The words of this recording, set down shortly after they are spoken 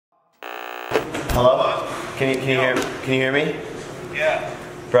Hello? Can you hear me? Yeah.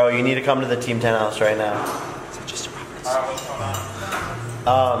 Bro, you need to come to the Team 10 house right now. Is it just a Roberts? Alright, what's going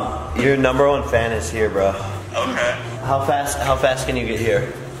on? Your #1 fan is here, bro. Okay. How fast can you get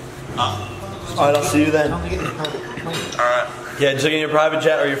here? Alright, I'll see you then. Alright. Yeah, just get in your private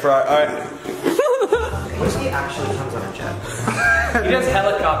jet or your Ferrari. Alright. What if he actually comes on a jet? He does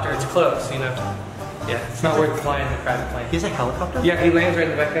helicopter, it's close, you know. Yeah, it's not worth flying the private plane. He has a helicopter? Yeah, he lands right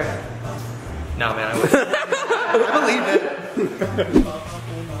in the back there. No, man, I wish. I believe it.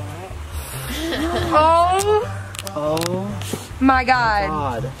 Oh my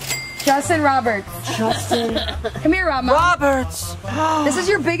God. Justin Roberts. Justin. Come here, Rob. Roberts. This is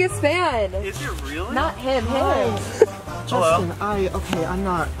your biggest fan. Is it really? Not him, him. Justin, I'm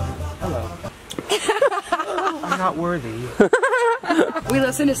not. Hello. I'm not worthy. We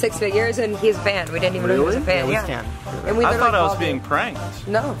listened to Six Figures and he's a fan. We didn't even know he was a fan. Yeah, we stand. And we I thought I was called being him. pranked.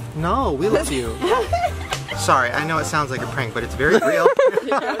 No. No, we love you. Sorry, I know it sounds like a prank, but it's very real.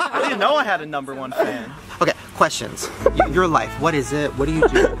 I didn't know I had a #1 fan. Okay, questions. Your life, what is it? What do you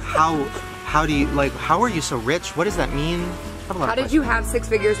do? How do you, like, how are you so rich? What does that mean? How did you have 6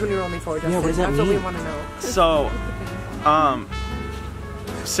 figures when you were only 4, Justin? Yeah, what does that That's mean? what we want to know. So,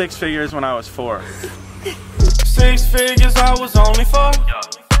 6 figures when I was 4. 6 figures I was only 4.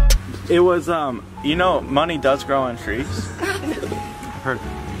 It was, you know, money does grow on trees. I've heard.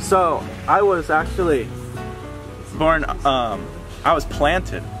 So, I was actually born, I was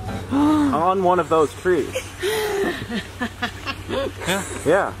planted on one of those trees.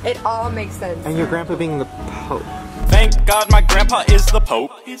 Yeah. It all makes sense. And your grandpa being the Pope. Thank God my grandpa is the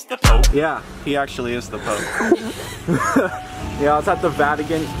Pope. He's the Pope. Yeah, he actually is the Pope. Yeah, I was at the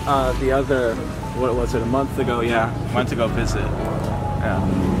Vatican the other, what was it, a month ago? Yeah, went to go visit. Yeah.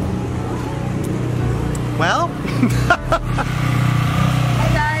 Well,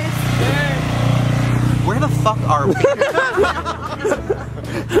 Hey guys. where the fuck are we?